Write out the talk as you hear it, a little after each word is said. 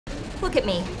Look at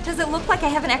me. Does it look like I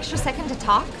have an extra second to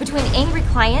talk? Between angry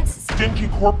clients, stinky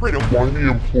corporate and whiny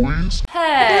employees?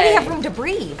 I barely have room to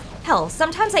breathe. Hell,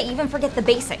 sometimes I even forget the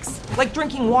basics, like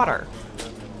drinking water.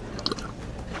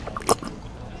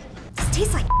 This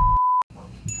tastes like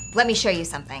Let me show you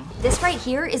something. This right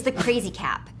here is the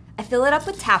CrazyCap. I fill it up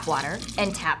with tap water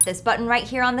and tap this button right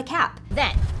here on the cap.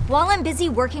 Then, while I'm busy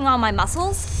working on my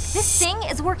muscles, this thing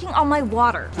is working on my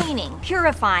water, cleaning,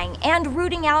 purifying, and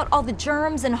rooting out all the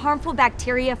germs and harmful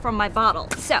bacteria from my bottle.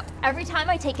 So, every time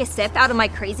I take a sip out of my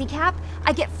CrazyCap,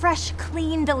 I get fresh,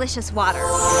 clean, delicious water.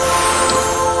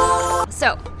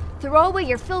 So, throw away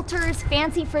your filters,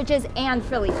 fancy fridges, and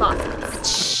frilly faucets.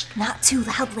 Shh, not too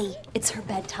loudly. It's her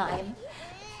bedtime.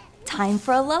 Time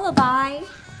for a lullaby.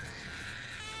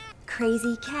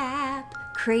 CrazyCap,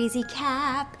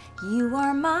 CrazyCap, you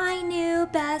are my new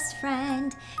best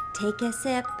friend. Take a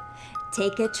sip,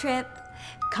 take a trip,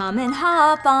 come and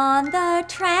hop on the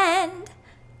trend.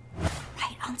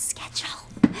 Right on schedule,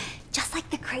 just like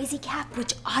the CrazyCap,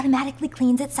 which automatically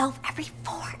cleans itself every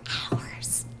 4